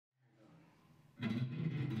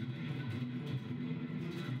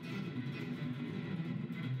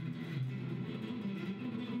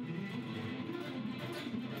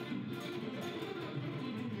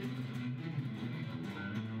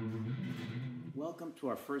Welcome to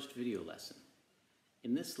our first video lesson.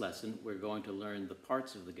 In this lesson, we're going to learn the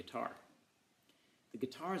parts of the guitar. The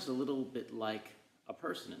guitar is a little bit like a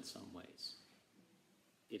person in some ways.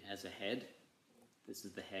 It has a head. This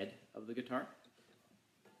is the head of the guitar.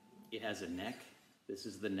 It has a neck. This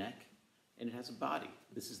is the neck. And it has a body.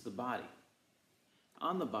 This is the body.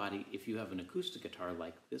 On the body, if you have an acoustic guitar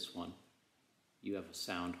like this one, you have a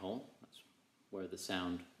sound hole. That's where the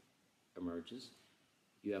sound emerges.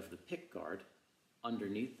 You have the pick guard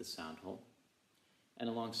underneath the sound hole. And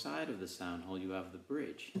alongside of the sound hole, you have the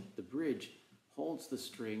bridge. The bridge holds the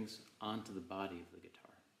strings onto the body of the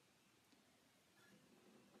guitar.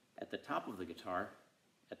 At the top of the guitar,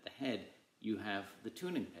 at the head, you have the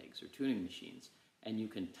tuning pegs or tuning machines. And you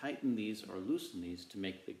can tighten these or loosen these to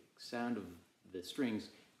make the sound of the strings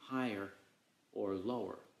higher or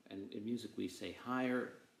lower. And in music we say higher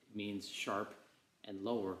means sharp and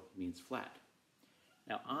lower means flat.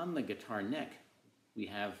 Now on the guitar neck we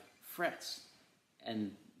have frets,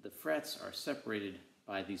 and the frets are separated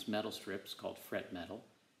by these metal strips called fret metal,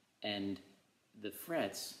 and the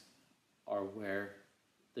frets are where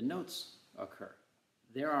the notes occur.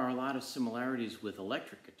 There are a lot of similarities with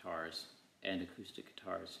electric guitars and acoustic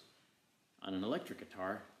guitars. On an electric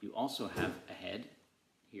guitar you also have a head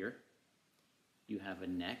here, you have a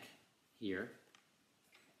neck here,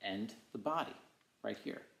 and the body right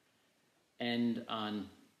here. And on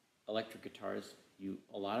electric guitars, you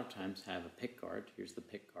a lot of times have a pick guard. Here's the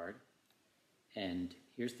pick guard. And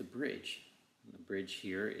here's the bridge. And the bridge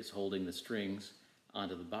here is holding the strings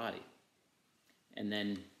onto the body. And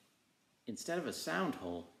then instead of a sound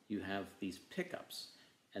hole, you have these pickups.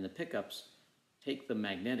 And the pickups take the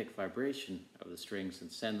magnetic vibration of the strings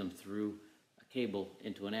and send them through a cable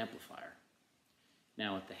into an amplifier.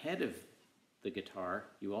 Now at the head of the guitar,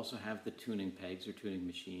 you also have the tuning pegs or tuning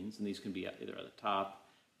machines, and these can be either at the top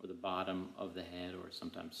or the bottom of the head, or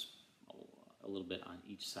sometimes a little bit on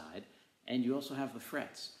each side. And you also have the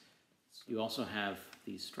frets. You also have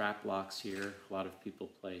these strap locks here. A lot of people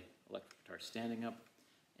play electric guitar standing up.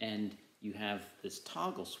 And you have this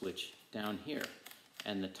toggle switch down here.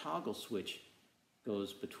 And the toggle switch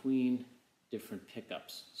goes between different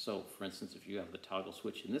pickups. So for instance, if you have the toggle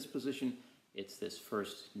switch in this position, it's this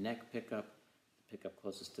first neck pickup, the pickup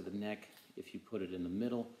closest to the neck. If you put it in the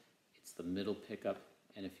middle, it's the middle pickup.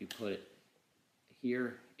 And if you put it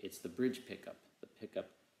here, it's the bridge pickup, the pickup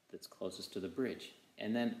that's closest to the bridge.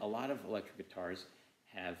 And then a lot of electric guitars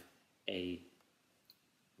have a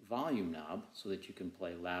volume knob so that you can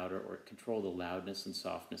play louder or control the loudness and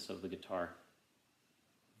softness of the guitar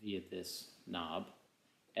via this knob.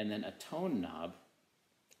 And then a tone knob,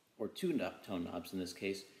 or two tone knobs in this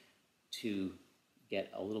case, to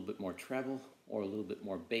get a little bit more treble or a little bit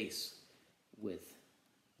more bass with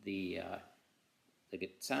the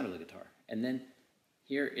sound of the guitar. And then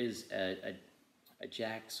here is a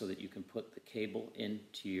jack so that you can put the cable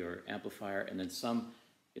into your amplifier, and then some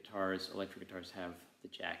guitars, electric guitars, have the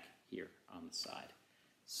jack here on the side.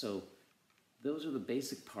 So those are the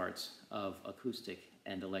basic parts of acoustic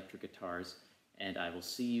and electric guitars, and I will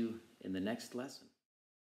see you in the next lesson.